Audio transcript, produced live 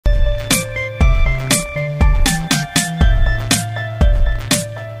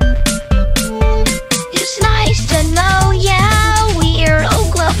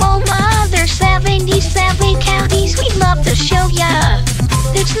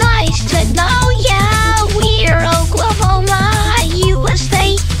nice to know ya. We're Oklahoma,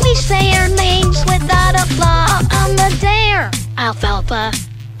 USA. We say our names without a flaw. I'm a dare, alfalfa,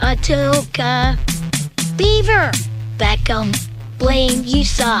 Atuka, Beaver, Beckham, Blaine, you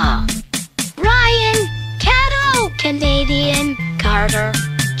saw. Ryan, Caddo, Canadian, Carter,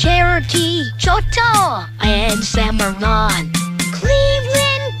 Cherokee, Choctaw, and Cimarron.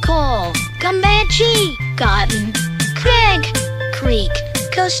 Cleveland, Cole, Comanche, Cotton, Craig, Creek,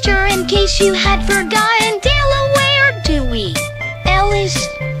 Custer, in case you had forgotten. Delaware, Dewey, Ellis,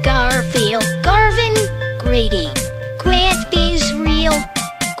 Garfield, Garvin, Grady, Grant, Israel,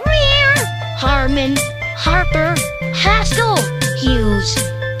 Greer, Harmon, Harper, Haskell, Hughes,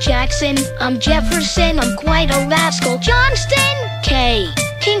 Jackson, I'm Jefferson, I'm quite a rascal. Johnston, K,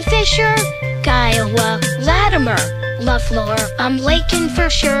 Kingfisher, Kiowa, Latimer, LaFleur, I'm Lakin for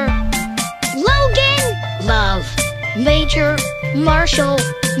sure. Logan, Love, Major, Marshall,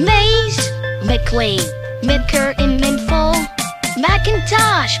 Mays, McLean, Midker, and Minful,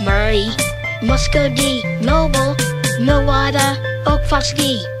 McIntosh, Murray, Muscogee, Noble, Nowata,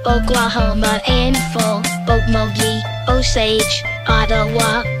 Okfuskee, Oklahoma, and Full, Okmulgee, Osage,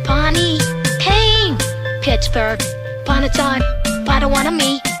 Ottawa, Pawnee, Payne, Pittsburgh, Pontotoc,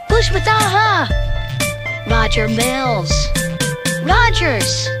 Potawatomi, Pushmataha, Roger Mills,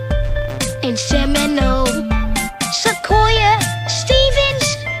 Rogers, and Seminole, Sequoia,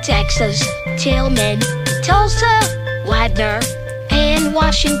 Stevens, Texas, Tillman, Tulsa, Wagner, and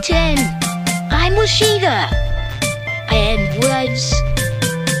Washington. I'm Washita, and Woods,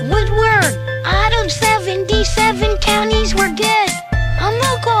 Woodward, out of 77 counties we're good. I'm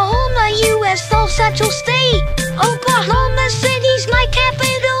Oklahoma, U.S. South Central State. Oklahoma City's my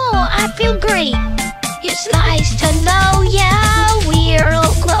capital. I feel great. It's nice to know, yeah, we're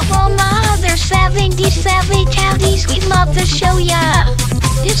Oklahoma. There's 77 counties we'd love to show ya.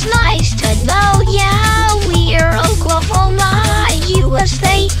 It's nice to know, yeah, we're Oklahoma,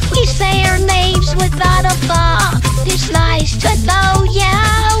 USA. We say our names without a flaw. It's nice to know,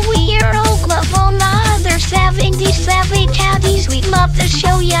 yeah, we're Oklahoma. There's 77 counties we'd love to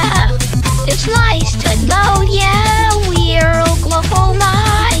show ya. It's nice to know, yeah.